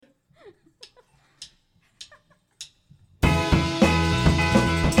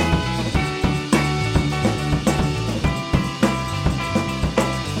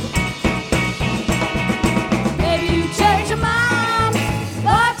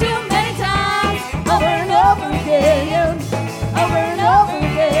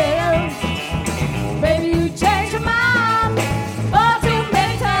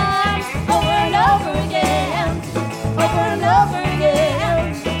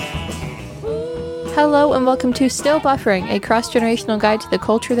Hello and welcome to Still Buffering, a cross-generational guide to the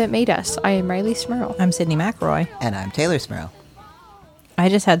culture that made us. I am Riley Smurl. I'm Sydney McElroy. And I'm Taylor Smurl. I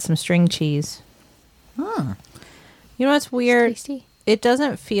just had some string cheese. Hmm. You know what's weird? It's tasty. It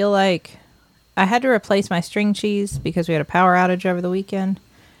doesn't feel like... I had to replace my string cheese because we had a power outage over the weekend.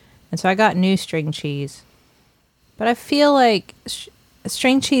 And so I got new string cheese. But I feel like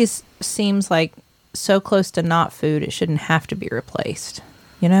string cheese seems like so close to not food, it shouldn't have to be replaced.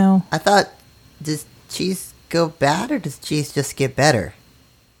 You know? I thought, does cheese go bad or does cheese just get better?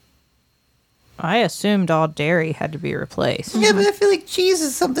 I assumed all dairy had to be replaced. Yeah, but I feel like cheese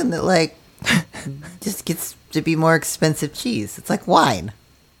is something that, like, just gets to be more expensive cheese. It's like wine.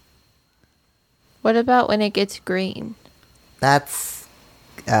 What about when it gets green? That's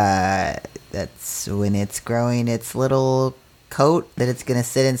when it's growing its little coat that it's going to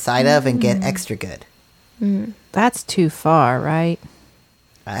sit inside of and get extra good. That's too far, right?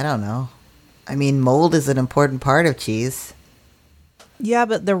 I don't know. I mean, mold is an important part of cheese. Yeah,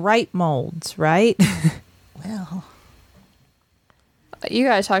 but the right molds, right? Well, You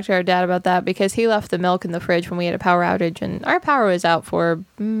guys talked to our dad about that because he left the milk in the fridge when we had a power outage, and our power was out for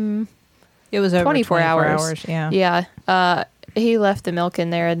It was over 24 hours. Yeah. Yeah. He left the milk in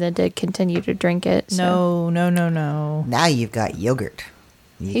there and then did continue to drink it. So. No. now you've got yogurt.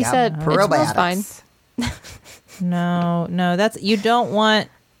 He said it smells fine. No, that's you don't want.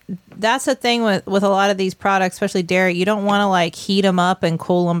 That's the thing with a lot of these products, especially dairy. You don't want to like heat them up and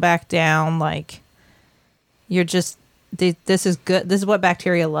cool them back down. Like you're just this is good. This is what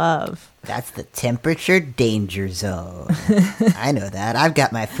bacteria love. That's the temperature danger zone. I know that. I've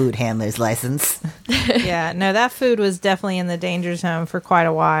got my food handler's license. Yeah, no, that food was definitely in the danger zone for quite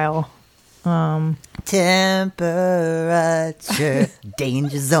a while. Temperature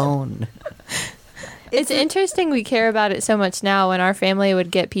danger zone. It's interesting we care about it so much now. When our family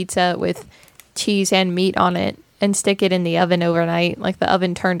would get pizza with cheese and meat on it and stick it in the oven overnight, like the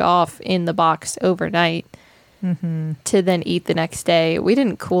oven turned off in the box overnight to then eat the next day. We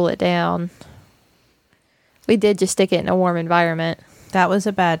didn't cool it down. We did just stick it in a warm environment That was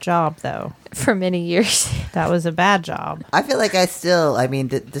a bad job, though. for many years. That was a bad job. I feel like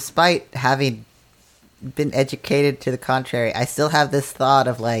despite having been educated to the contrary, I still have this thought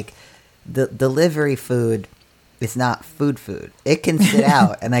of like the delivery food is not food. It can sit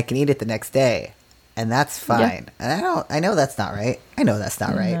out and I can eat it the next day. And that's fine. And I know that's not right.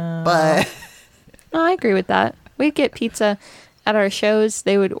 No. But No, I agree with that. We'd get pizza at our shows.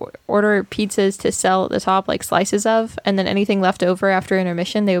 They would order pizzas to sell at the top, like slices of, and then anything left over after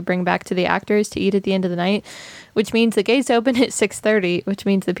intermission, they would bring back to the actors to eat at the end of the night, which means the gates open at 6:30, which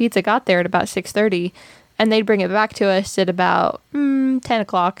means the pizza got there at about 6:30, and they'd bring it back to us at about 10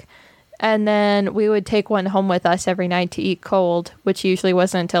 o'clock. And then we would take one home with us every night to eat cold, which usually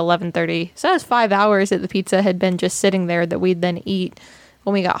wasn't until 11:30. So that was 5 hours that the pizza had been just sitting there that we'd then eat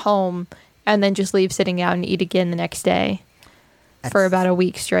when we got home, and then just leave sitting out and eat again the next day for about a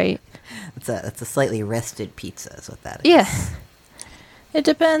week straight. it's a slightly rested pizza is what that is. Yeah. It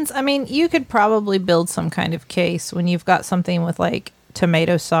depends. I mean, you could probably build some kind of case when you've got something with like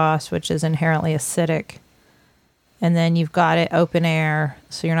tomato sauce, which is inherently acidic. And then you've got it open air,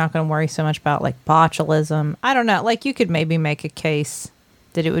 so you're not going to worry so much about like botulism. I don't know. Like you could maybe make a case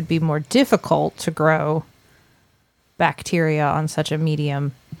that it would be more difficult to grow bacteria on such a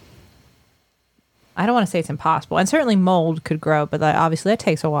medium. I don't want to say it's impossible. And certainly mold could grow, but obviously that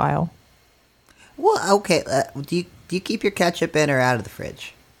takes a while. Well, okay. Do you keep your ketchup in or out of the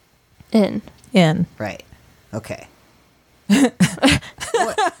fridge? In. Right. Okay.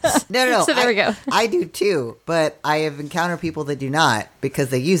 No. So there we go. I do too, but I have encountered people that do not because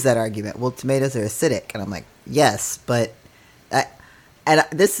they use that argument. Well, tomatoes are acidic, and I'm like, yes, but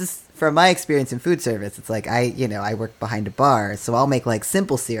this is from my experience in food service. It's like I work behind a bar, so I'll make like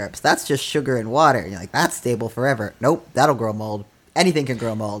simple syrups. That's just sugar and water. And you're like, that's stable forever. Nope, that'll grow mold. Anything can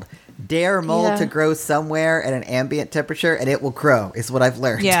grow mold. Dare mold to grow somewhere at an ambient temperature, and it will grow. Is what I've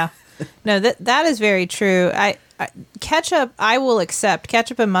learned. Yeah. No, that is very true. Ketchup, I will accept.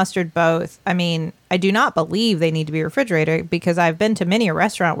 Ketchup and mustard both. I mean, I do not believe they need to be refrigerated because I've been to many a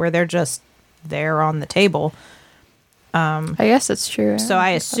restaurant where they're just there on the table. I guess that's true. So I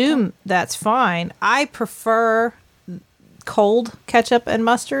assume that's fine. I prefer cold ketchup and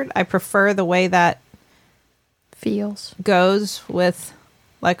mustard. I prefer the way that feels goes with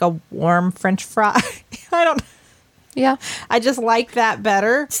like a warm French fry. Yeah. I just like that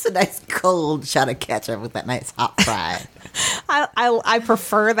better. Just a nice cold shot of ketchup with that nice hot fry. I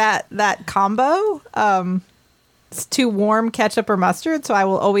prefer that combo. It's too warm ketchup or mustard, so I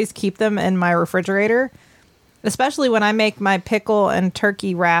will always keep them in my refrigerator. Especially when I make my pickle and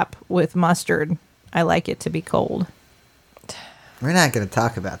turkey wrap with mustard. I like it to be cold. We're not going to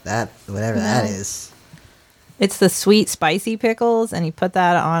talk about that, whatever that is. It's the sweet, spicy pickles, and you put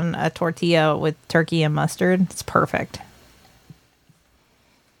that on a tortilla with turkey and mustard. It's perfect.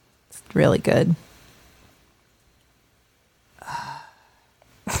 It's really good.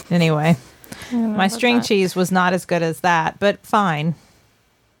 Anyway, my string cheese was not as good as that, but fine.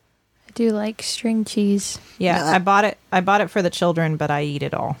 I do like string cheese. Yeah, No, I bought it for the children, but I eat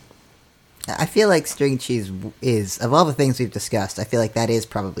it all. I feel like string cheese is, of all the things we've discussed, I feel like that is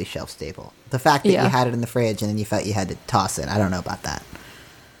probably shelf stable. The fact that Yeah. you had it in the fridge and then you felt you had to toss it, I don't know about that.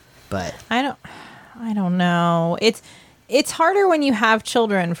 But I don't know. It's harder when you have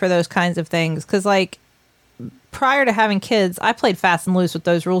children for those kinds of things because, like, prior to having kids, I played fast and loose with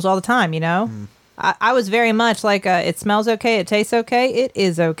those rules all the time. You know, I was very much like a "it smells okay, it tastes okay, it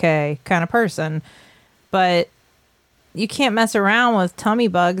is okay" kind of person. But you can't mess around with tummy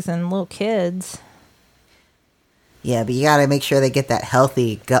bugs and little kids. yeah, but you got to make sure they get that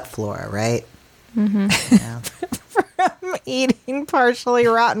healthy gut flora, right? I'm eating partially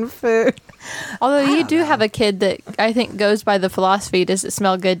rotten food. Although you do have a kid that I think goes by the philosophy, does it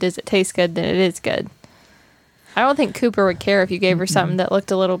smell good, does it taste good, then it is good. I don't think Cooper would care if you gave her something that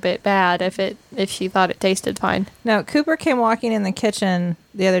looked a little bit bad if she thought it tasted fine. No, Cooper came walking in the kitchen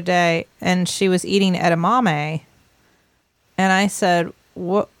the other day, and she was eating edamame. And I said,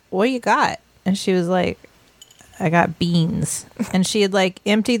 "What you got?" And she was like, "I got beans." And she had like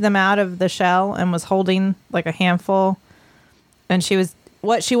emptied them out of the shell and was holding like a handful. And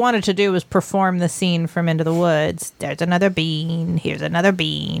what she wanted to do was perform the scene from Into the Woods. There's another bean. Here's another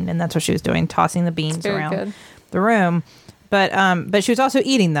bean, and that's what she was doing, tossing the beans Very around good. the room. But she was also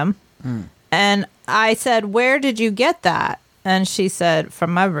eating them. And I said, "Where did you get that?" And she said,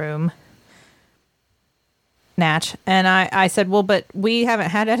 "From my room." Natch. And I said, "Well, but we haven't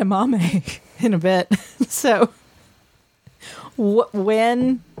had edamame in a bit." So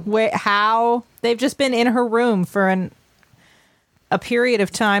when, where, how? They've just been in her room for a period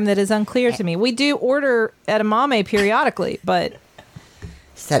of time that is unclear to me. We do order edamame periodically, but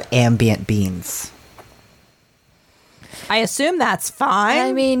She said ambient beans. I assume that's fine.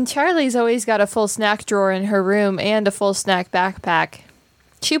 I mean, Charlie's always got a full snack drawer in her room and a full snack backpack.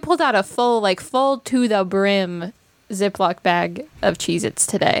 She pulled out a full to the brim Ziploc bag of Cheez-Its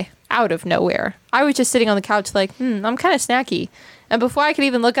today, out of nowhere. I was just sitting on the couch like, I'm kind of snacky. And before I could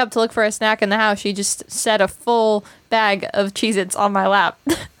even look up to look for a snack in the house, she just set a full bag of Cheez-Its on my lap.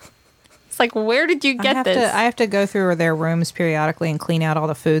 It's like, where did you get this? I have to go through their rooms periodically and clean out all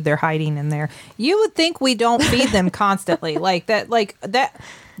the food they're hiding in there. You would think we don't feed them constantly. Like that.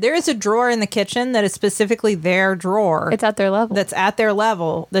 There is a drawer in the kitchen that is specifically their drawer. It's at their level. That's at their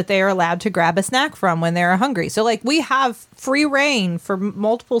level that they are allowed to grab a snack from when they're hungry. So, like, we have free reign for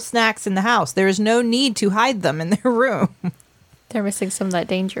multiple snacks in the house. There is no need to hide them in their room. They're missing some of that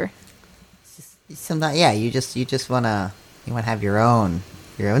danger. Sometimes, yeah, you just wanna have your own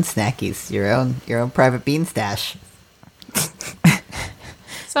snackies, your own private bean stash.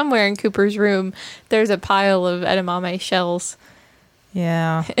 Somewhere in Cooper's room, there's a pile of edamame shells.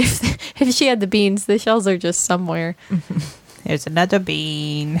 Yeah. If she had the beans, the shells are just somewhere. Here's another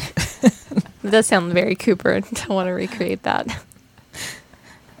bean. It does sound very Cooper. I don't want to recreate that.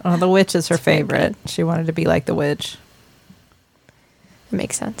 Oh, the witch is her It's very favorite. She wanted to be like the witch. It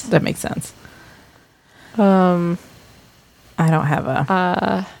makes sense. That makes sense. I don't have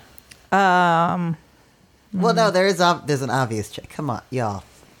a. Well, no, there's an obvious check. Come on, y'all.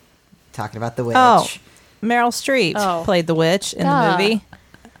 Talking about the witch. Oh, Meryl Streep Oh. played the witch in Duh. the movie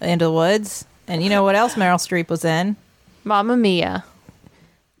Into the Woods. And you know what else Meryl Streep was in? Mamma Mia.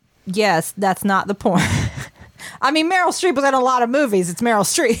 Yes, that's not the point. I mean, Meryl Streep was in a lot of movies. It's Meryl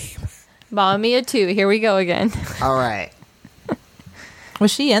Streep. Mamma Mia 2. Here we go again. All right.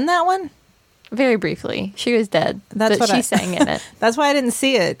 Was she in that one? Very briefly. She was dead. That's but what she sang in it. That's why I didn't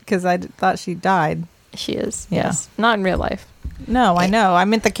see it, because I thought she died. She is. Yeah. Yes. Not in real life. No, I know. I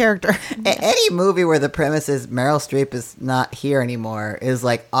meant the character. Any movie where the premise is Meryl Streep is not here anymore is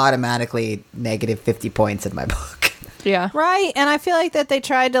like automatically negative 50 points in my book. Yeah. Right, and I feel like that they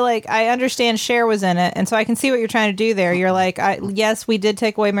tried to, like, I understand Cher was in it, and so I can see what you're trying to do there. You're like, yes, we did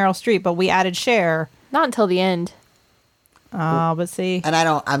take away Meryl Streep, but we added Cher. Not until the end. Oh, but see. And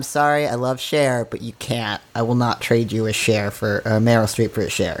I'm sorry, I love Cher, but you can't. I will not trade you a Cher for Meryl Streep for a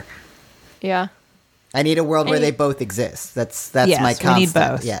Cher. Yeah. I need a world where Hey. they both exist. That's Yes, my we constant. need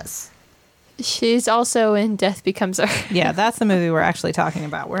both. Yes. She's also in Death Becomes Her. Yeah, that's the movie we're actually talking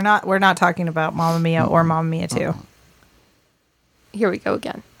about. We're not talking about Mamma Mia or Mamma Mia 2. Here we go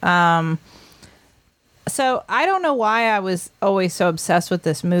again. So I don't know why I was always so obsessed with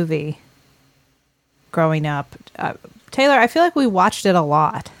this movie. growing up. Taylor, I feel like we watched it a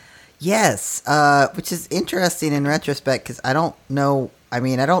lot. Yes, which is interesting in retrospect because I don't know. I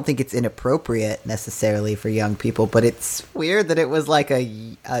mean, I don't think it's inappropriate necessarily for young people, but it's weird that it was like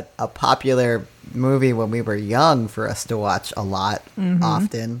a popular movie when we were young for us to watch a lot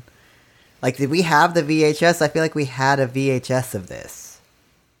often. Like, did we have the VHS? I feel like we had a VHS of this.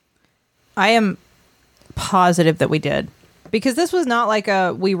 I am positive that we did. Because this was not like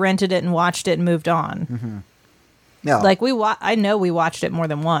we rented it and watched it and moved on. No. Like, I know we watched it more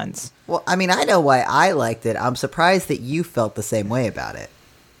than once. Well, I mean, I know why I liked it. I'm surprised that you felt the same way about it.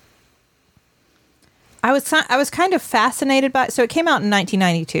 I was kind of fascinated by it. So it came out in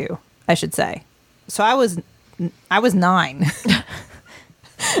 1992, I should say. So I was 9.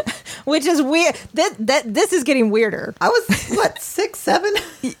 Which is weird. This is getting weirder. I was, what, 6, 7?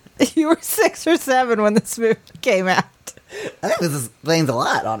 You were 6 or 7 when this movie came out. I think this explains a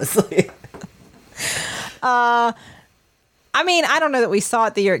lot, honestly. I mean, I don't know that we saw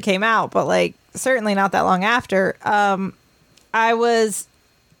it the year it came out, but like certainly not that long after. I was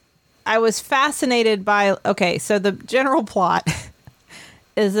fascinated by. Okay, so the general plot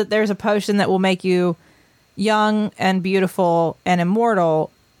is that there's a potion that will make you young and beautiful and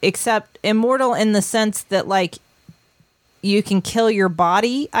immortal, except immortal in the sense that like you can kill your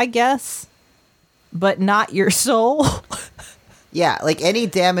body, I guess, but not your soul. Yeah, like any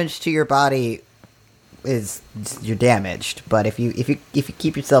damage to your body is you're damaged, but if you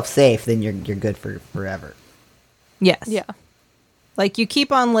keep yourself safe, then you're good for forever. Yes. Yeah. Like you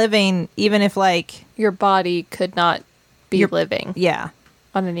keep on living even if like Your body could not be living yeah.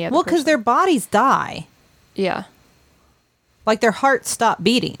 on any other Well, because person. their bodies die. Yeah. Like their hearts stop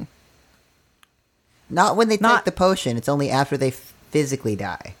beating. Not when they Not- take the potion. It's only after they physically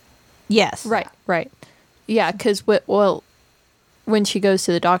die. Yes. Right. Yeah, because when she goes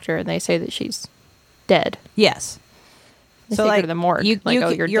to the doctor and they say that she's dead, Yes. they take her to the morgue. You, like, you oh,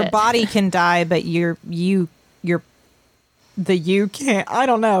 can- you're your dead. body can die, but you can't. I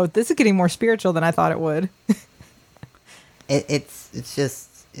don't know. This is getting more spiritual than I thought it would.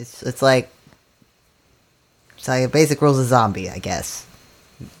 It's like basic rules of zombie, I guess.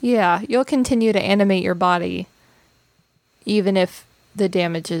 Yeah, you'll continue to animate your body even if the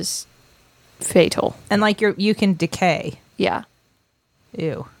damage is fatal. And like you can decay. Yeah.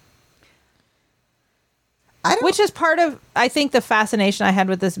 Ew. I don't. Which is part of, I think, the fascination I had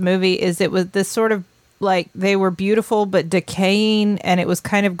with this movie is it was this sort of like they were beautiful but decaying, and it was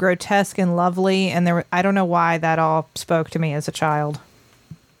kind of grotesque and lovely. And I don't know why that all spoke to me as a child.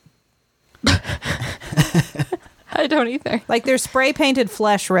 I don't either. Like their spray painted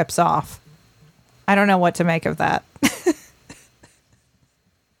flesh rips off. I don't know what to make of that.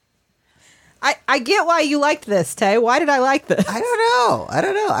 I get why you liked this, Tay. Why did I like this? I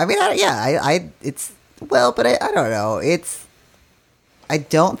don't know. I mean, but I don't know. I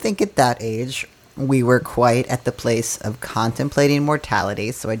don't think at that age we were quite at the place of contemplating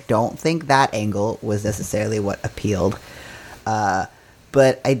mortality, so I don't think that angle was necessarily what appealed.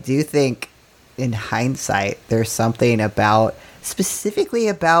 But I do think, in hindsight, there's something specifically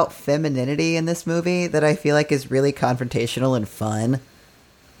about femininity in this movie that I feel like is really confrontational and fun.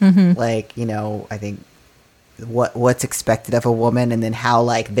 Mm-hmm. Like, I think what's expected of a woman, and then how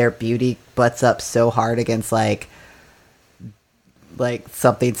like their beauty butts up so hard against like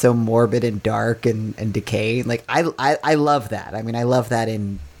something so morbid and dark and decaying. Like I love that. I mean, I love that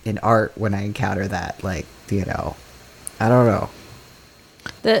in art when I encounter that. Like, I don't know.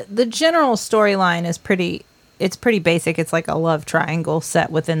 The general storyline is pretty basic. It's like a love triangle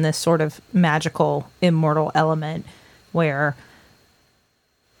set within this sort of magical immortal element where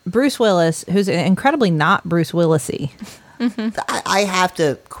Bruce Willis, who's incredibly not Bruce Willis-y. I have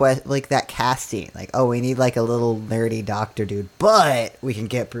to like that casting. Like, oh, we need like a little nerdy doctor dude, but we can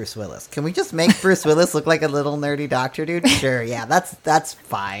get Bruce Willis. Can we just make Bruce Willis look like a little nerdy doctor dude? Sure, yeah, that's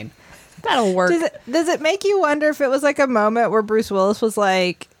fine. That'll work. Does it make you wonder if it was like a moment where Bruce Willis was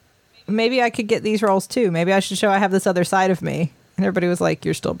like, maybe I could get these roles too. Maybe I should show I have this other side of me. And everybody was like,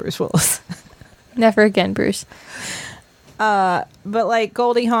 you're still Bruce Willis. Never again, Bruce. But like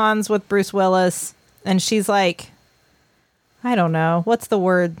Goldie Hawn's with Bruce Willis, and she's like, I don't know, what's the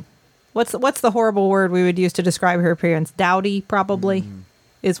word? What's the horrible word we would use to describe her appearance? Dowdy, probably,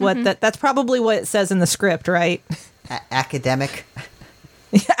 is what that's probably what it says in the script, right? Academic.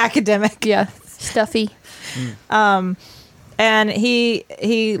 Academic. Yeah. Stuffy. And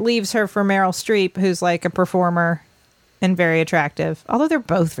he leaves her for Meryl Streep, who's like a performer and very attractive. Although they're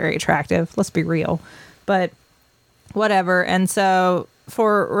both very attractive, let's be real. But whatever. And so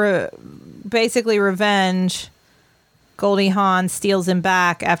for basically revenge, Goldie Hawn steals him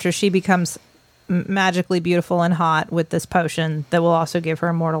back after she becomes magically beautiful and hot with this potion that will also give her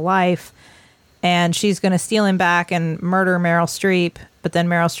immortal life. And she's going to steal him back and murder Meryl Streep. But then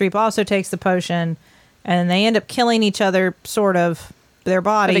Meryl Streep also takes the potion, and they end up killing each other, sort of, their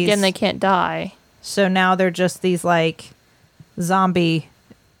bodies. But again, they can't die. So now they're just these, like, zombie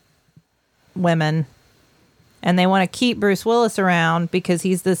women. And they want to keep Bruce Willis around because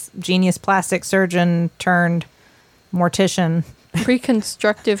he's this genius plastic surgeon turned mortician.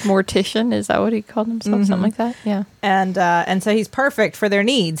 Reconstructive mortician, is that what he called himself? Something like that? Yeah. And so he's perfect for their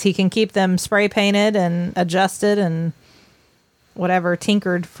needs. He can keep them spray painted and adjusted and whatever,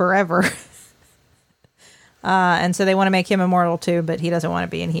 tinkered forever. And so they want to make him immortal too, but he doesn't want to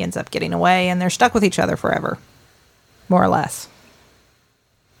be, and he ends up getting away, and they're stuck with each other forever, more or less.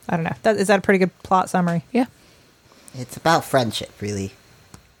 I don't know. Is that a pretty good plot summary? Yeah. It's about friendship, really.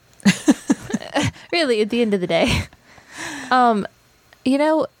 Really, at the end of the day. You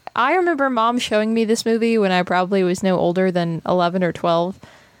know, I remember Mom showing me this movie when I probably was no older than 11 or 12.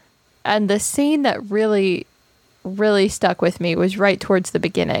 And the scene that really, really stuck with me was right towards the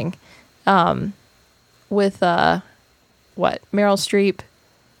beginning. With, Meryl Streep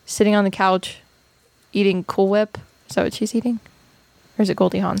sitting on the couch eating Cool Whip. Is that what she's eating? Or is it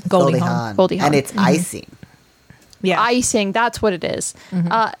Goldie Hawn? Goldie Hawn. Goldie Hawn. And it's icing. Yeah. Icing, that's what it is.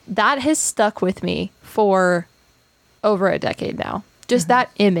 That has stuck with me for over a decade now. Just that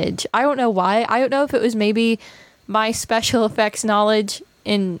image. I don't know why. I don't know if it was maybe my special effects knowledge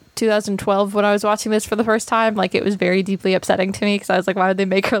in 2012 when I was watching this for the first time. Like, it was very deeply upsetting to me because I was like, why would they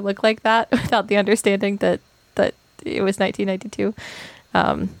make her look like that without the understanding that it was 1992?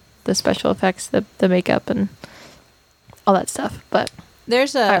 The special effects, the makeup, and all that stuff. But I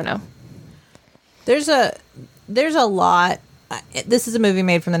don't know. There's a lot. This is a movie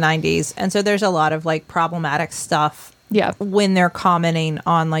made from the 90s, and so there's a lot of, like, problematic stuff. Yeah. When they're commenting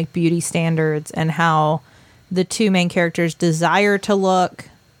on, like, beauty standards and how the two main characters desire to look,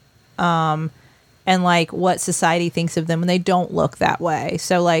 and, like, what society thinks of them when they don't look that way.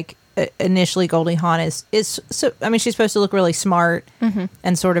 So, like, initially Goldie Hawn is so, I mean, she's supposed to look really smart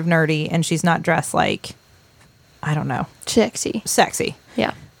and sort of nerdy, and she's not dressed like, I don't know, sexy.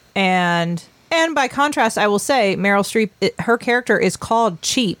 Yeah. And by contrast, I will say Meryl Streep, her character is called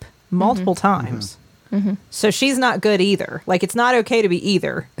cheap multiple times. So she's not good either. Like, it's not okay to be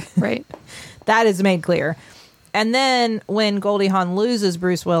either. Right. That is made clear. And then when Goldie Hawn loses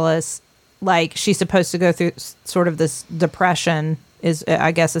Bruce Willis, like, she's supposed to go through sort of this depression, is,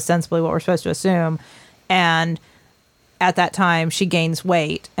 I guess, ostensibly what we're supposed to assume. And at that time, she gains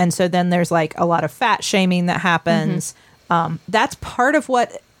weight. And so then there's, like, a lot of fat shaming that happens. That's part of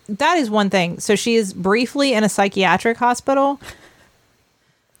what... That is one thing. So she is briefly in a psychiatric hospital.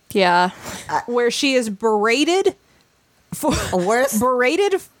 Yeah. Where she is berated for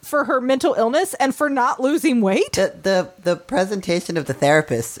her mental illness and for not losing weight. The presentation of the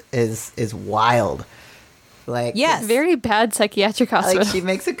therapist is wild. Like, yes, very bad psychiatric hospital. Like, she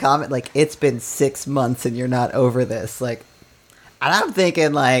makes a comment like, it's been 6 months and you're not over this. Like, and I'm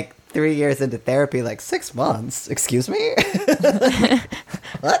thinking, like, 3 years into therapy, like, 6 months? Excuse me?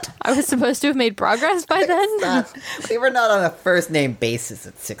 What? I was supposed to have made progress by then? We were not on a first name basis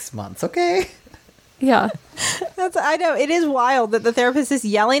at 6 months, okay? Yeah. I know. It is wild that the therapist is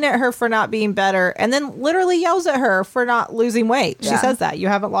yelling at her for not being better and then literally yells at her for not losing weight. She says that. You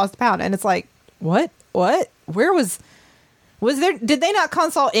haven't lost a pound. And it's like, what? Where was there? Did they not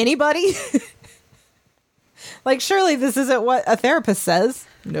consult anybody? Like, surely this isn't what a therapist says.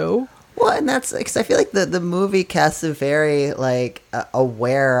 No. Well, and that's because I feel like the movie casts a very, like,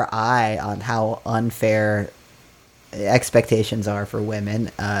 aware eye on how unfair expectations are for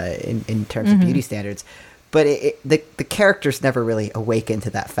women in terms of beauty standards. But the characters never really awaken to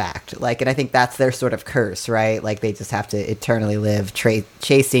that fact. Like, and I think that's their sort of curse, right? Like, they just have to eternally live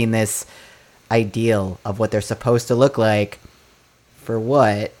chasing this ideal of what they're supposed to look like for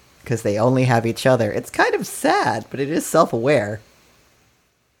what? Because they only have each other. It's kind of sad, but it is self-aware.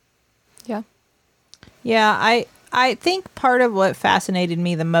 Yeah. Yeah, I think part of what fascinated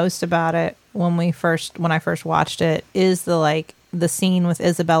me the most about it when I first watched it is the scene with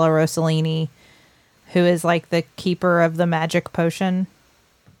Isabella Rossellini, who is, like, the keeper of the magic potion.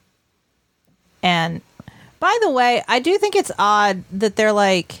 And by the way, I do think it's odd that they're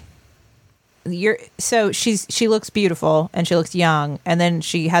like, she looks beautiful and she looks young, and then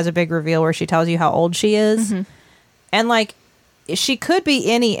she has a big reveal where she tells you how old she is. And, like, she could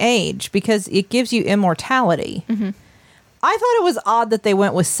be any age because it gives you immortality. I thought it was odd that they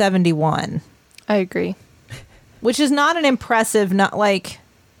went with 71. I agree. Which is not an impressive, not like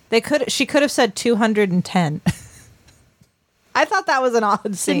she could have said 210. I thought that was an odd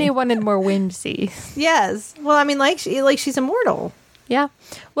scene. Sydney wanted more whimsy. Yes. Well, I mean, she's immortal. Yeah.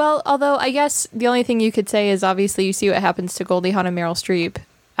 Well, although I guess the only thing you could say is obviously you see what happens to Goldie Hawn and Meryl Streep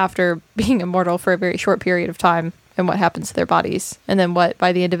after being immortal for a very short period of time and what happens to their bodies. And then what,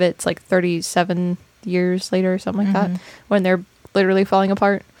 by the end of it, it's like 37 years later or something like that, when they're literally falling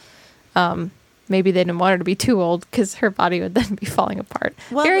apart. Maybe they didn't want her to be too old because her body would then be falling apart.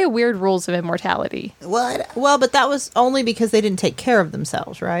 Well, very weird rules of immortality. What? Well, but that was only because they didn't take care of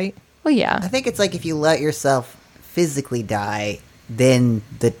themselves, right? Well, yeah. I think it's like if you let yourself physically die, then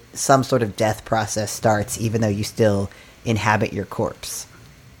some sort of death process starts, even though you still inhabit your corpse.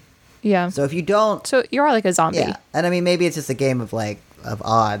 Yeah. So if you don't, So you're like a zombie. yeah, and I mean maybe it's just a game of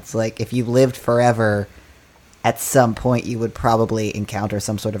odds. Like if you lived forever, at some point you would probably encounter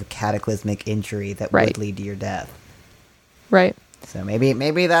some sort of cataclysmic injury that Right. would lead to your death. Right. So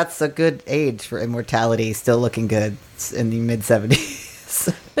maybe that's a good age for immortality. Still looking good in the mid-70s.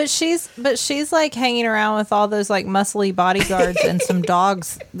 But she's like hanging around with all those like muscly bodyguards and some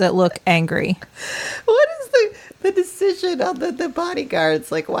dogs that look angry. What is the decision on the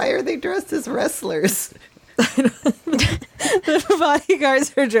bodyguards? Like, why are they dressed as wrestlers? The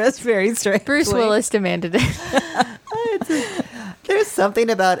bodyguards are dressed very strange. Bruce Willis demanded it. There's something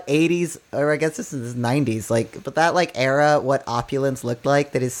about 80s, or I guess this is 90s, but that era, what opulence looked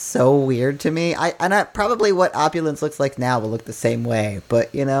like, that is so weird to me. Probably what opulence looks like now will look the same way,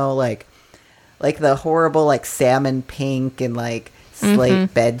 but like the horrible salmon pink and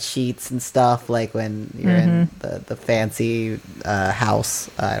slate bed sheets and stuff, like when you're in the fancy house.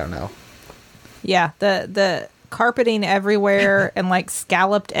 I don't know. Yeah, the carpeting everywhere and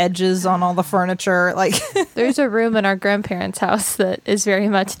scalloped edges on all the furniture. There's a room in our grandparents' house that is very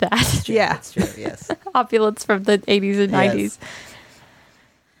much that. Yeah. That's true, yes. Opulence from the 80s and 90s. Yes.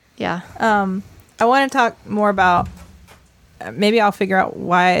 Yeah. I want to talk more about. Maybe I'll figure out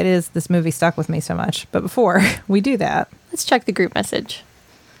why it is this movie stuck with me so much. But before we do that, Let's check the group message.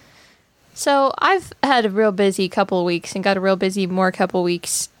 So I've had a real busy couple of weeks and got a real busy more couple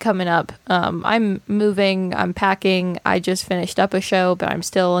weeks coming up. I'm moving, I'm packing. I just finished up a show, but I'm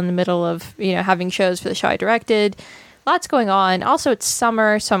still in the middle of, having shows for the show I directed. Lots going on. Also, it's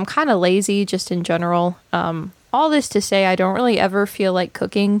summer, so I'm kind of lazy just in general. All this to say, I don't really ever feel like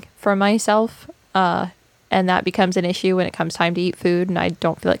cooking for myself. And that becomes an issue when it comes time to eat food, and I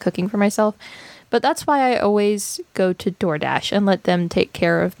don't feel like cooking for myself. But that's why I always go to DoorDash and let them take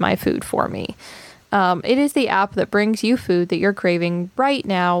care of my food for me. It is the app that brings you food that you're craving right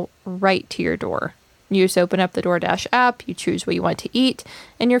now, right to your door. You just open up the DoorDash app, you choose what you want to eat,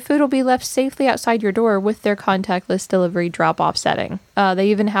 and your food will be left safely outside your door with their contactless delivery drop-off setting.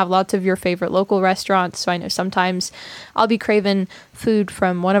 They even have lots of your favorite local restaurants, so I know sometimes I'll be craving food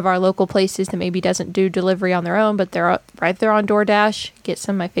from one of our local places that maybe doesn't do delivery on their own, but they're right there on DoorDash. Get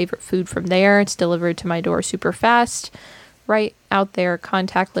some of my favorite food from there. It's delivered to my door super fast. Right out there,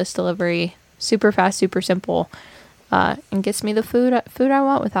 contactless delivery, super fast, super simple, and gets me the food I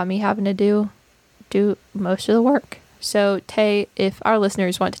want without me having to do most of the work. So, Tay, if our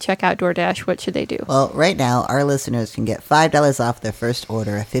listeners want to check out DoorDash, what should they do? Well, right now, our listeners can get $5 off their first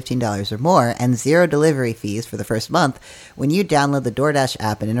order of $15 or more and 0 delivery fees for the first month when you download the DoorDash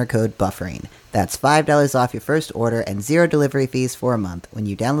app and enter code BUFFERING. That's $5 off your first order and 0 delivery fees for a month when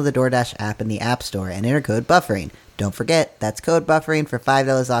you download the DoorDash app in the App Store and enter code BUFFERING. Don't forget, that's code BUFFERING for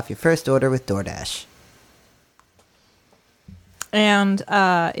 $5 off your first order with DoorDash. and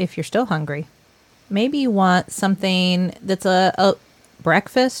if you're still hungry, maybe you want something that's a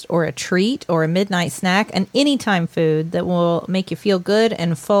breakfast or a treat or a midnight snack, an anytime food that will make you feel good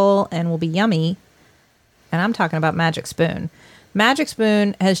and full and will be yummy. And I'm talking about Magic Spoon. Magic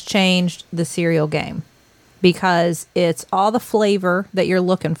Spoon has changed the cereal game because it's all the flavor that you're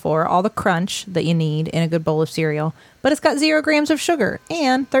looking for, all the crunch that you need in a good bowl of cereal, but it's got 0 grams of sugar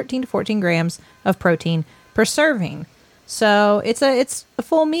and 13 to 14 grams of protein per serving. So it's a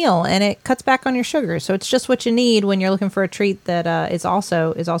full meal, and it cuts back on your sugar. So it's just what you need when you're looking for a treat that is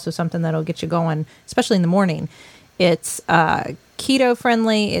also something that'll get you going, especially in the morning. It's keto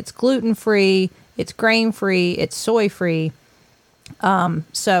friendly, it's gluten free, it's grain free, it's soy free.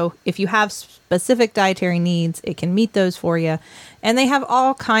 So if you have specific dietary needs, it can meet those for you. And they have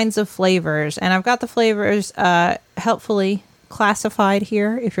all kinds of flavors, and I've got the flavors helpfully classified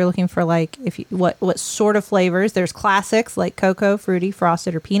here if you're looking for what sort of flavors. There's classics like cocoa, fruity,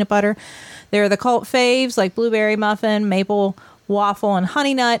 frosted, or peanut butter. There are the cult faves like blueberry muffin, maple waffle, and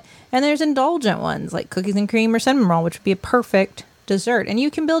honey nut. And there's indulgent ones like cookies and cream or cinnamon roll, which would be a perfect dessert. And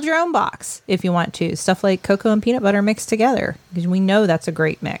you can build your own box if you want to. Stuff like cocoa and peanut butter mixed together, because we know that's a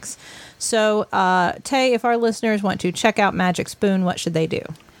great mix. So, Tay, if our listeners want to check out Magic Spoon, what should they do?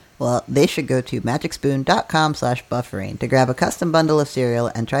 Well, they should go to magicspoon.com/buffering to grab a custom bundle of cereal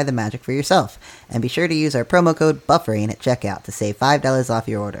and try the magic for yourself. And be sure to use our promo code BUFFERING at checkout to save $5 off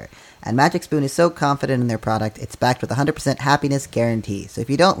your order. And Magic Spoon is so confident in their product, it's backed with a 100% happiness guarantee. So if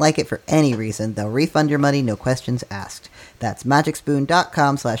you don't like it for any reason, they'll refund your money, no questions asked. That's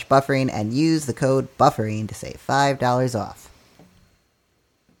magicspoon.com/buffering and use the code BUFFERING to save $5 off.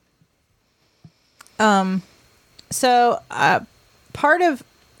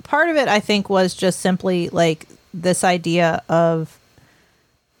 Part of it, I think, was just simply like this idea of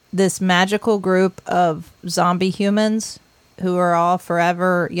this magical group of zombie humans who are all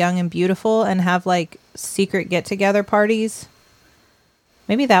forever young and beautiful and have like secret get-together parties.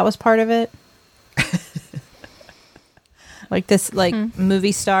 Maybe that was part of it. Like this, like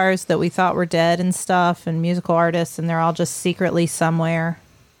movie stars that we thought were dead and stuff, and musical artists, and they're all just secretly somewhere.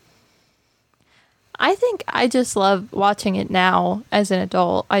 I think I just love watching it now as an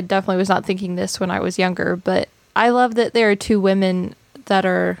adult. I definitely was not thinking this when I was younger, but I love that there are two women that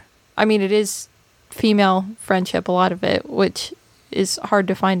are, I mean, it is female friendship, a lot of it, which is hard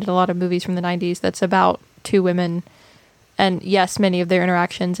to find in a lot of movies from the 90s that's about two women. And yes, many of their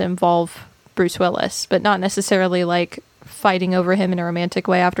interactions involve Bruce Willis, but not necessarily like fighting over him in a romantic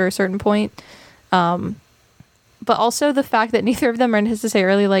way after a certain point. But also the fact that neither of them are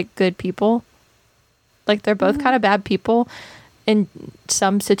necessarily like good people. Like they're both kind of bad people in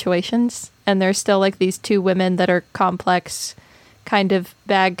some situations, and there's still like these two women that are complex, kind of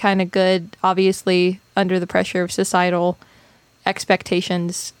bad, kind of good, obviously under the pressure of societal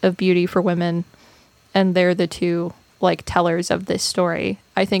expectations of beauty for women, and they're the two like tellers of this story.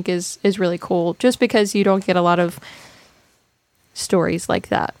 I think is really cool, just because you don't get a lot of stories like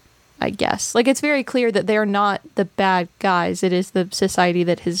that, I guess. Like it's very clear that they're not the bad guys. It is the society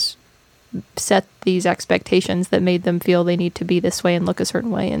that has set these expectations that made them feel they need to be this way and look a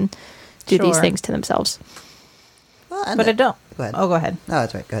certain way and do these things to themselves. Well, but I don't. Go ahead. Oh, go ahead. No,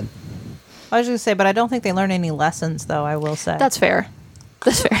 that's right. Go ahead. I was going to say, but I don't think they learn any lessons, though, I will say. That's fair.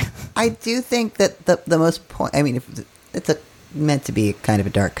 That's fair. I do think that the most point, I mean, it's meant to be kind of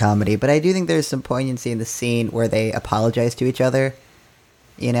a dark comedy, but I do think there's some poignancy in the scene where they apologize to each other,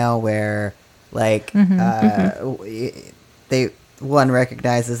 you know, where like one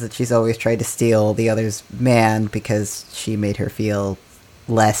recognizes that she's always tried to steal the other's man because she made her feel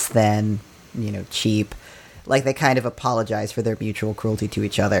less than, you know, cheap. Like they kind of apologize for their mutual cruelty to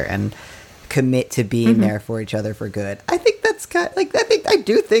each other and commit to being there for each other for good. I think that's kind of, like, I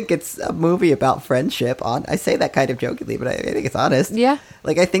do think it's a movie about friendship. I say that kind of jokingly, but I think it's honest. Yeah.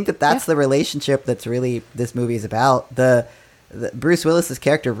 Like I think that's the relationship that's really this movie is about. The Bruce Willis's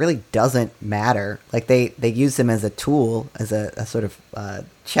character really doesn't matter. Like they use him as a tool, as a sort of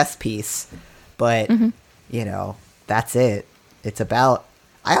chess piece, but you know, that's it. It's about.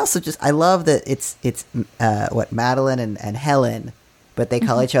 I love that it's Madeline and Helen, but they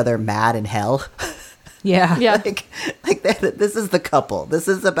call each other Mad and Hell. Yeah, yeah. like this is the couple. This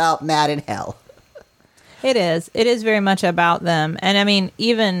is about Mad and Hell. It is. It is very much about them, and I mean,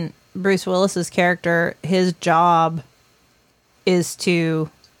 even Bruce Willis's character, his job is to,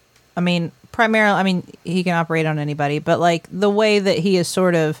 I mean, primarily, I mean, he can operate on anybody, but like the way that he is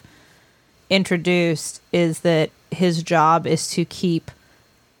sort of introduced is that his job is to keep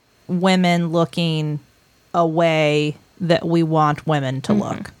women looking a way that we want women to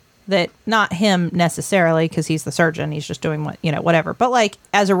look. That not him necessarily, because he's the surgeon, he's just doing what, you know, whatever. But like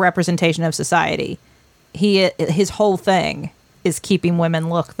as a representation of society, his whole thing is keeping women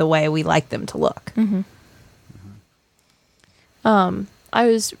look the way we like them to look. I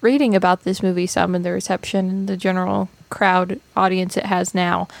was reading about this movie some in the reception and the general crowd audience it has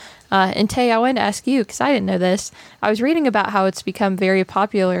now. And Tay, I wanted to ask you, because I didn't know this. I was reading about how it's become very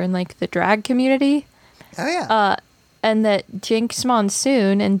popular in like the drag community. Oh yeah. And that Jinx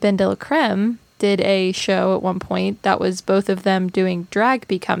Monsoon and Ben de la Creme did a show at one point that was both of them doing Drag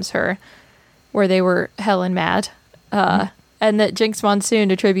Becomes Her, where they were hell and mad. And that Jinx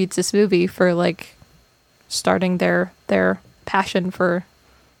Monsoon attributes this movie for like starting their passion for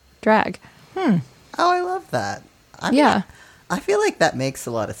drag. Oh, I love that. Yeah. I feel like that makes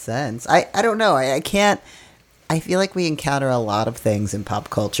a lot of sense. I don't know. I can't. I feel like we encounter a lot of things in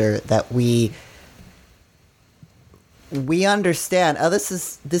pop culture that we understand. Oh, this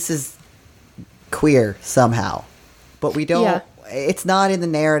is queer somehow, but we don't. Yeah. It's not in the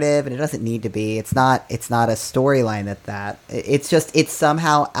narrative, and it doesn't need to be. It's not a storyline that. It's just it's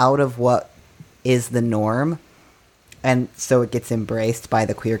somehow out of what is the norm. and so it gets embraced by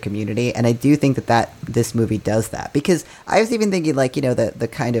the queer community. And I do think that this movie does that, because I was even thinking, like, you know, the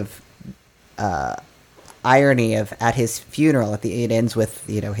kind of irony of at his funeral, it ends with,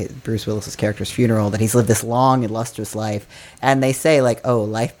 you know, Bruce Willis's character's funeral, that he's lived this long, illustrious life, and they say, like, oh,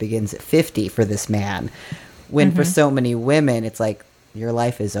 life begins at 50 for this man, when for so many women, it's like, your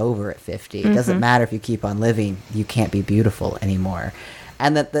life is over at 50. It doesn't matter if you keep on living, you can't be beautiful anymore.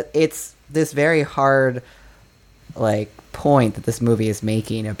 And that it's this very hard, like, point that this movie is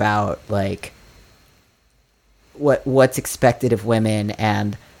making about, like, what's expected of women,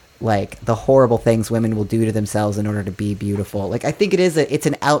 and like the horrible things women will do to themselves in order to be beautiful. Like, I think it's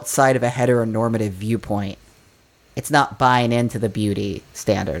an outside of a heteronormative viewpoint. It's not buying into the beauty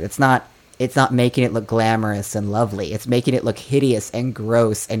standard. It's not making it look glamorous and lovely. It's making it look hideous and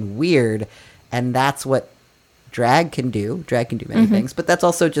gross and weird. And that's what drag can do. Drag can do many things, but that's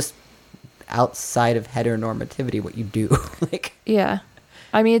also just outside of heteronormativity, what you do. Like, yeah.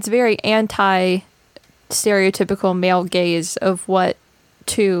 I mean, it's very anti-stereotypical male gaze of what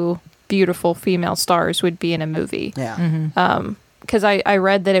two beautiful female stars would be in a movie. yeah. Because I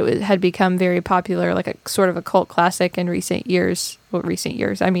read that it had become very popular, like a sort of a cult classic in recent years. Well, recent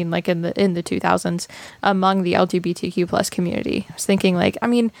years, I mean, like in the 2000s, among the LGBTQ plus community. I was thinking, like, I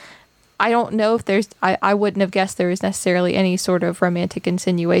mean, I don't know if I wouldn't have guessed there was necessarily any sort of romantic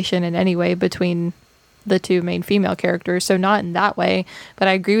insinuation in any way between the two main female characters. So not in that way, but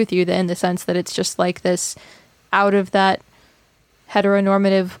I agree with you that in the sense that it's just like this out of that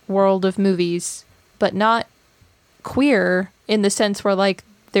heteronormative world of movies, but not queer in the sense where, like,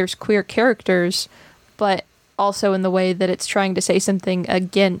 there's queer characters, but also in the way that it's trying to say something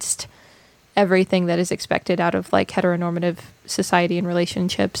against everything that is expected out of, like, heteronormative society and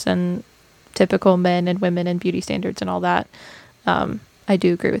relationships and typical men and women and beauty standards and all that. I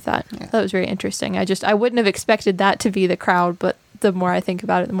do agree with that. Yeah. That was very interesting. I wouldn't have expected that to be the crowd, but the more I think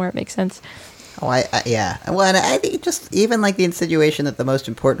about it, the more it makes sense. Oh, yeah. Well, and I think just even like the insinuation that the most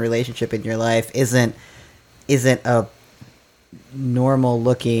important relationship in your life isn't a normal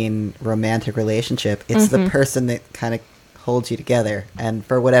looking romantic relationship. It's the person that kind of holds you together, and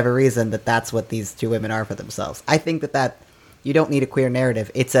for whatever reason, that's what these two women are for themselves. I think that you don't need a queer narrative.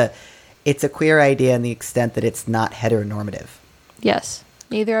 It's a queer idea in the extent that it's not heteronormative. Yes.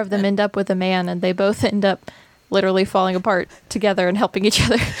 Neither of them end up with a man, and they both end up literally falling apart together and helping each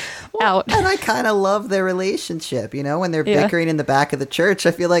other out. And I kind of love their relationship, you know, when they're bickering in the back of the church.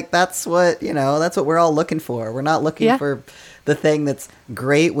 I feel like that's what we're all looking for. We're not looking for the thing that's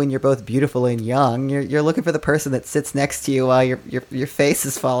great when you're both beautiful and young. You're looking for the person that sits next to you while your face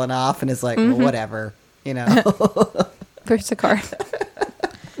is falling off and is like, well, whatever, you know. There's a car.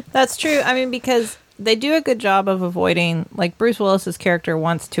 That's true. I mean, because they do a good job of avoiding, like, Bruce Willis's character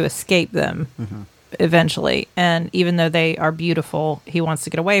wants to escape them eventually, and even though they are beautiful, he wants to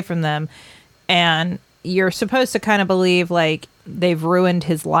get away from them, and you're supposed to kind of believe, like, they've ruined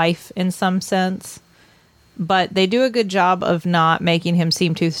his life in some sense, but they do a good job of not making him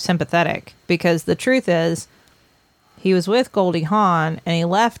seem too sympathetic, because the truth is he was with Goldie Hawn and he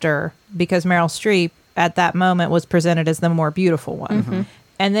left her because Meryl Streep at that moment was presented as the more beautiful one.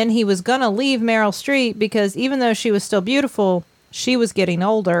 And then he was gonna leave Meryl Streep because even though she was still beautiful, she was getting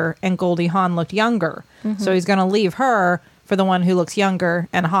older and Goldie Hawn looked younger. So he's going to leave her for the one who looks younger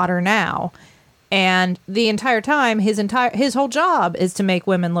and hotter now. And the entire time, his whole job is to make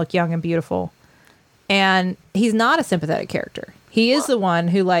women look young and beautiful. And he's not a sympathetic character. He is the one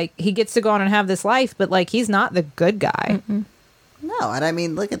who, like, he gets to go on and have this life, but, like, he's not the good guy. No, and I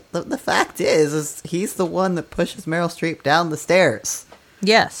mean, look at the fact is he's the one that pushes Meryl Streep down the stairs.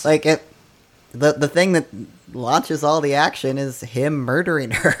 Yes. Like, the thing that launches all the action is him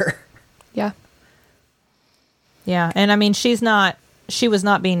murdering her. Yeah. Yeah, and I mean, she was not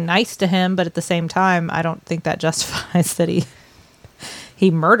being nice to him, but at the same time, I don't think that justifies that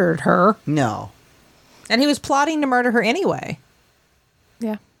he murdered her. No. And he was plotting to murder her anyway.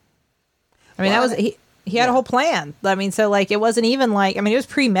 Yeah. I mean, he had a whole plan. I mean, so, like, it wasn't even like, I mean, it was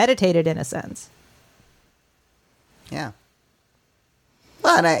premeditated in a sense. Yeah.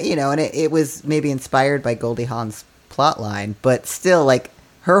 Well, and it was maybe inspired by Goldie Hawn's plot line, but still, like,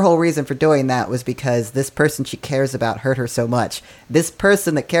 her whole reason for doing that was because this person she cares about hurt her so much. This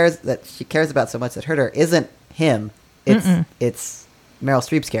person that she cares about so much that hurt her isn't him. It's Meryl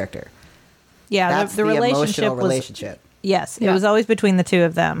Streep's character. Yeah, that's the emotional was, relationship. Yes, it was always between the two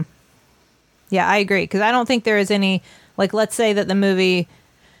of them. Yeah, I agree, because I don't think there is any, like, let's say that the movie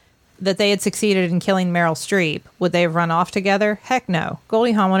that they had succeeded in killing Meryl Streep, would they have run off together? Heck no.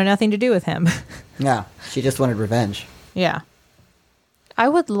 Goldie Hawn wanted nothing to do with him. Yeah, she just wanted revenge. Yeah. I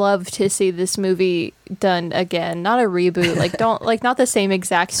would love to see this movie done again. Not a reboot, not the same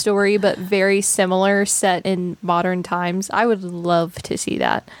exact story, but very similar, set in modern times. I would love to see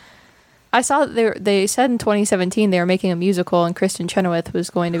that. I saw they said in 2017 they were making a musical and Kristen Chenoweth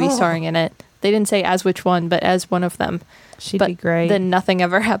was going to be starring in it. They didn't say as which one, but as one of them. She'd be great. Then nothing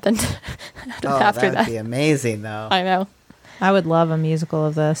ever happened after that. That would be amazing, though. I know. I would love a musical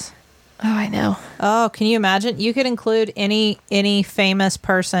of this. Oh, I know. Oh, can you imagine? You could include any famous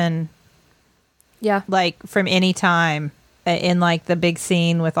person, Yeah. like from any time, in like the big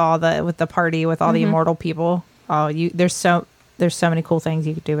scene with the party with all the immortal people. Oh, there's so many cool things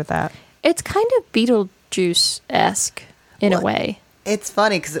you could do with that. It's kind of Beetlejuice-esque in a way. It's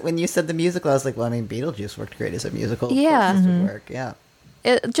funny because when you said the musical, I was like, well, I mean, Beetlejuice worked great as a musical. Yeah. Of course this would work. Yeah.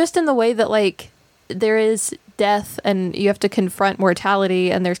 Just in the way that, like, there is death and you have to confront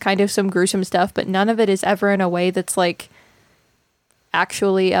mortality and there's kind of some gruesome stuff, but none of it is ever in a way that's, like,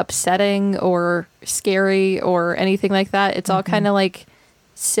 actually upsetting or scary or anything like that. It's all kind of, like,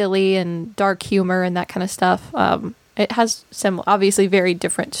 silly and dark humor and that kind of stuff. It has some obviously very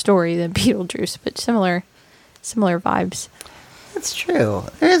different story than Beetlejuice, but similar vibes. That's true.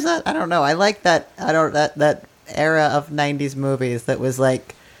 There is that. I don't know. I like that. That era of '90s movies that was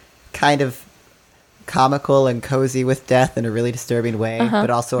like kind of comical and cozy with death in a really disturbing way, but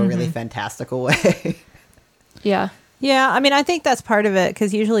also a really fantastical way. Yeah. Yeah, I mean, I think that's part of it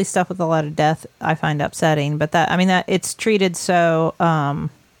because usually stuff with a lot of death I find upsetting, but that it's treated so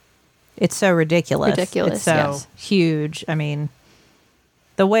it's so ridiculous. It's so yes. huge. I mean,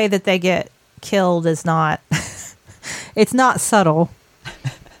 the way that they get killed is not it's not subtle.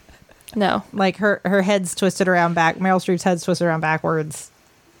 No. Like her head's twisted around back. Meryl Streep's head's twisted around backwards.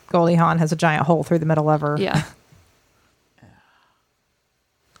 Goldie Hawn has a giant hole through the middle of her. Yeah.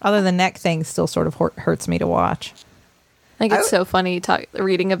 Although the neck thing still sort of hurts me to watch. I think it's so funny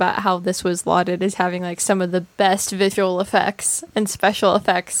reading about how this was lauded as having like some of the best visual effects and special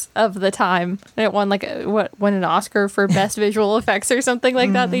effects of the time. And it won won an Oscar for best visual effects or something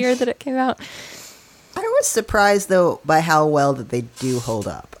like that the year that it came out. I was surprised though by how well that they do hold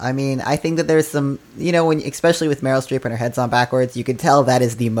up. I mean, I think that there's some, especially with Meryl Streep and her head's on backwards, you can tell that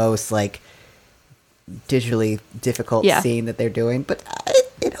is the most like digitally difficult scene that they're doing, but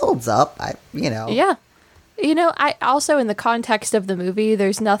it holds up. Yeah. I also, in the context of the movie,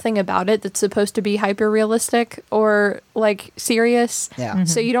 there's nothing about it that's supposed to be hyper realistic or like serious. Yeah.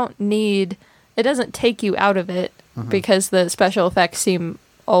 So you don't need, it doesn't take you out of it because the special effects seem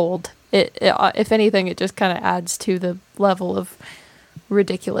old. It if anything, it just kind of adds to the level of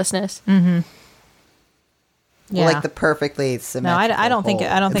ridiculousness. Mm-hmm. Yeah. Well, like the perfectly symmetrical. No, I don't think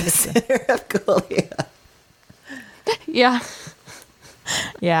it's center of Golia. Yeah.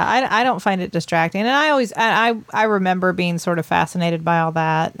 Yeah, I don't find it distracting, and I remember being sort of fascinated by all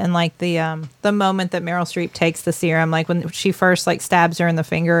that, and like the moment that Meryl Streep takes the serum, like when she first like stabs her in the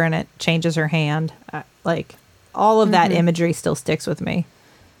finger and it changes her hand, like all of that imagery still sticks with me.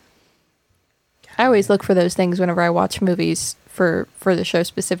 I always look for those things whenever I watch movies for the show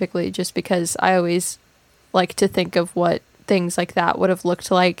specifically, just because I always like to think of what things like that would have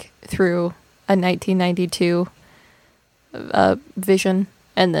looked like through a 1992 vision,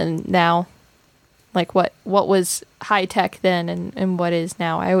 and then now, like what was high tech then and what is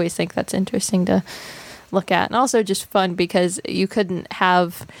now. I always think that's interesting to look at, and also just fun because you couldn't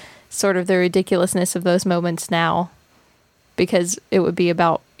have sort of the ridiculousness of those moments now because it would be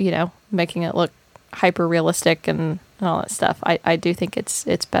about making it look hyper realistic and all that stuff. I do think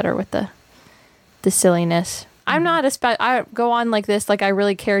it's better with the silliness. I'm not I go on like this, like I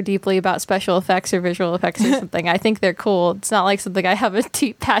really care deeply about special effects or visual effects or something. I think they're cool. It's not like something I have a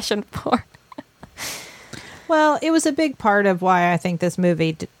deep passion for. Well, it was a big part of why I think this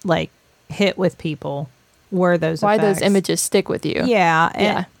movie hit with people were those why effects. Those images stick with you.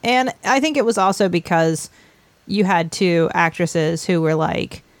 Yeah. And I think it was also because you had two actresses who were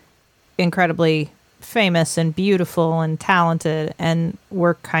like incredibly famous and beautiful and talented and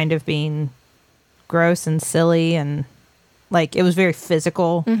were kind of being gross and silly, and like it was very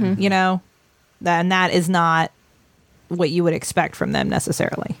physical, and that is not what you would expect from them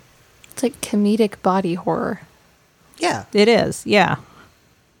necessarily. It's like comedic body horror. Yeah, it is. Yeah,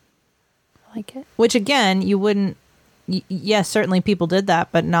 I like it. Which again, you wouldn't. Yes, certainly people did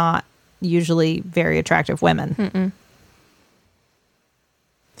that, but not usually very attractive women. Mm-mm.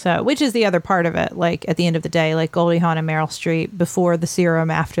 So, which is the other part of it? Like at the end of the day, like Goldie Hawn and Meryl Streep before the serum,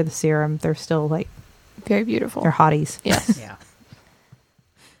 after the serum, they're still like very beautiful. They're hotties. Yes. Yeah.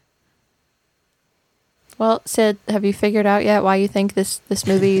 Well, Sid, have you figured out yet why you think this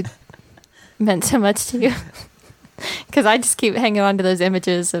movie meant so much to you? Because I just keep hanging on to those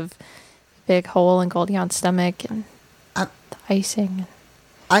images of big hole in Goldie Hawn's stomach and the icing.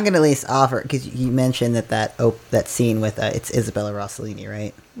 I'm gonna at least offer, because you mentioned that scene with it's Isabella Rossellini,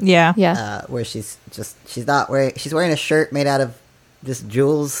 right? Yeah. Yeah. Where she's wearing a shirt made out of just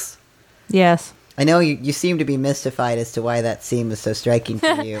jewels. Yes. I know you seem to be mystified as to why that scene was so striking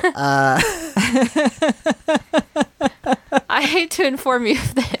for you. I hate to inform you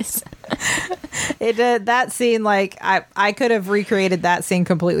of this. It did that scene, like I could have recreated that scene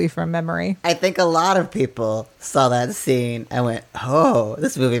completely from memory. I think a lot of people saw that scene and went, "Oh,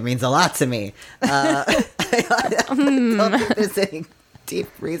 this movie means a lot to me." I don't think there's any deep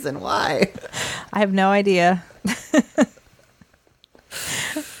reason why. I have no idea.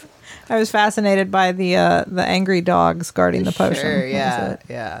 I was fascinated by the angry dogs guarding the potion. Sure, That was it.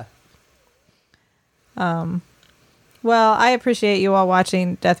 yeah. Well, I appreciate you all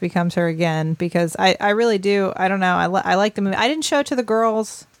watching Death Becomes Her again, because I really do. I don't know. I like the movie. I didn't show it to the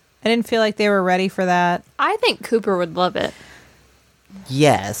girls. I didn't feel like they were ready for that. I think Cooper would love it.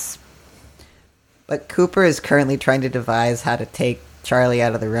 Yes. But Cooper is currently trying to devise how to take Charlie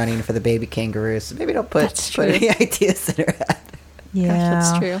out of the running for the baby kangaroo, so maybe don't put any ideas in her head. Yeah, Gosh,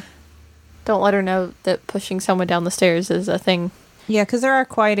 that's true. Don't let her know that pushing someone down the stairs is a thing. Yeah, because there are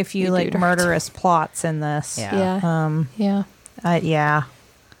quite a few You like do to her. murderous plots in this. Yeah. Yeah. Yeah.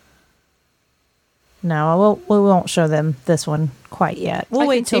 No, we won't show them this one quite yet. We'll I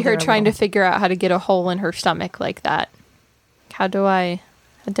wait can till see her they're trying to little. figure out how to get a hole in her stomach like that. How do I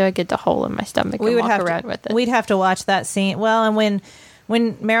get the hole in my stomach and walk around with it? We'd have to watch that scene. Well, and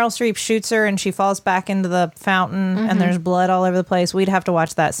when Meryl Streep shoots her and she falls back into the fountain and there's blood all over the place, we'd have to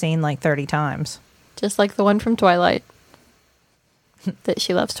watch that scene like 30 times. Just like the one from Twilight that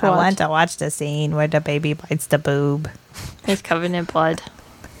she loves to I watch. want to watch the scene where the baby bites the boob. It's covered in blood.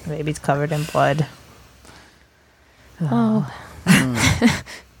 The baby's covered in blood. Oh.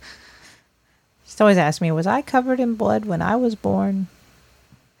 She's always asked me, was I covered in blood when I was born?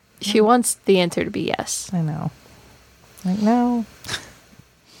 She wants the answer to be yes. I know. Like, no.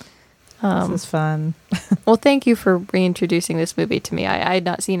 This is fun. Well, thank you for reintroducing this movie to me. I had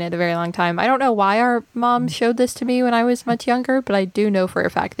not seen it in a very long time. I don't know why our mom showed this to me when I was much younger, but I do know for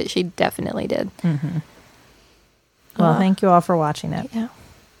a fact that she definitely did. Well, thank you all for watching it. Yeah.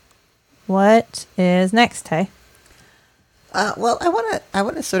 What is next, Tay? Well, I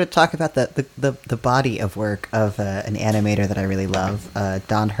want to sort of talk about the body of work of an animator that I really love,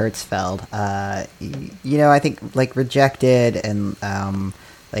 Don Hertzfeld. I think like Rejected and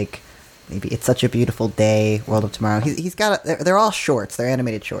like maybe It's Such a Beautiful Day, World of Tomorrow. He's got they're all shorts. They're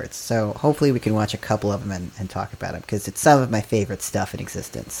animated shorts. So hopefully we can watch a couple of them and talk about them, because it's some of my favorite stuff in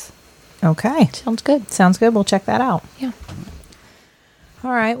existence. Okay. Sounds good. Sounds good. We'll check that out. Yeah.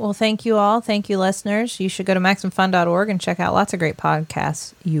 All right. Well, thank you all. Thank you, listeners. You should go to MaximumFun.org and check out lots of great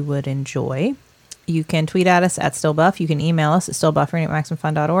podcasts you would enjoy. You can tweet at us at StillBuff. You can email us at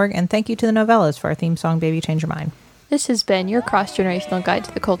stillbuffering@MaximumFun.org. And thank you to the Novellas for our theme song, Baby Change Your Mind. This has been your cross-generational guide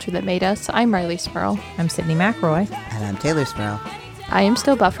to the culture that made us. I'm Riley Smurl. I'm Sydney McRoy. And I'm Taylor Smurl. I am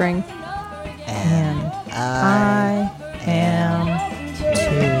still buffering. And I am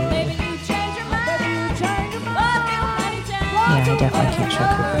too. Yeah, I definitely can't show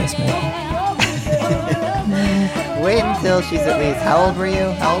Cooper this movie. Wait until she's at least. How old were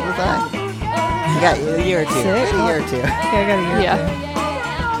you? How old was I? You got a year or two. 6? A year or two. Yeah, I got a year. Yeah.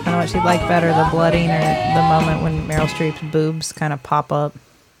 I don't know what she'd like better, the blooding or the moment when Meryl Streep's boobs kind of pop up.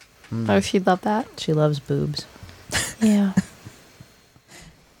 Oh, she'd love that. She loves boobs. Yeah.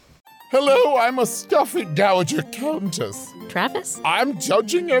 Hello, I'm a stuffy dowager countess. Travis? I'm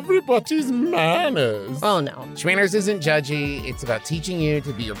judging everybody's manners. Oh, no. Schmanners isn't judgy. It's about teaching you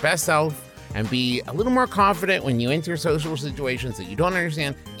to be your best self and be a little more confident when you enter social situations that you don't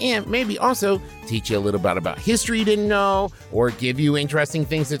understand, and maybe also teach you a little bit about history you didn't know, or give you interesting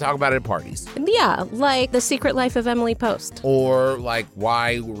things to talk about at parties. Yeah, like The Secret Life of Emily Post. Or like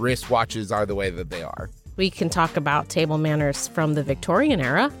why wristwatches are the way that they are. We can talk about table manners from the Victorian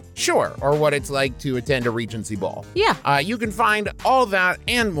era. Sure, or what it's like to attend a Regency ball. Yeah. You can find all that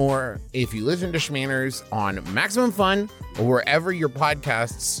and more if you listen to Schmanners on Maximum Fun or wherever your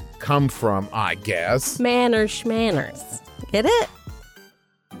podcasts come from, I guess. Manners, schmanners. Get it?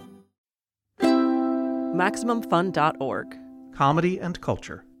 MaximumFun.org. Comedy and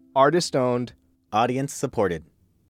culture. Artist owned. Audience supported.